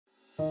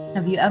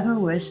Have you ever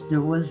wished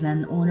there was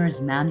an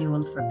owner's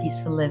manual for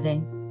peaceful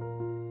living?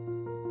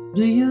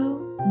 Do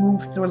you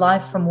move through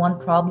life from one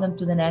problem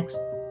to the next,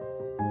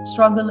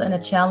 struggle in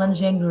a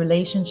challenging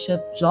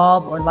relationship,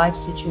 job, or life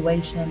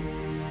situation,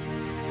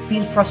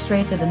 feel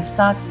frustrated and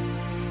stuck?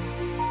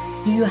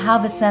 Do you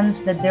have a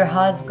sense that there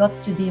has got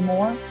to be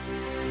more?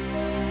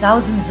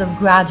 Thousands of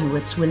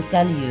graduates will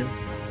tell you,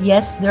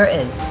 yes, there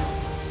is.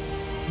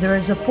 There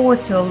is a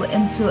portal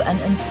into an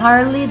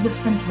entirely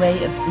different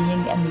way of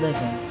being and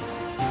living.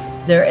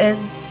 There is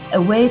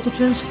a way to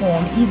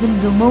transform even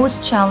the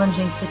most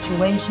challenging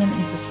situation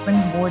into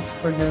springboards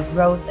for your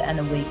growth and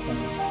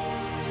awakening.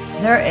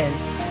 There is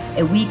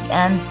a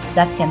weekend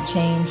that can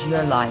change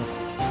your life.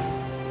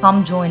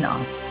 Come join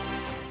us.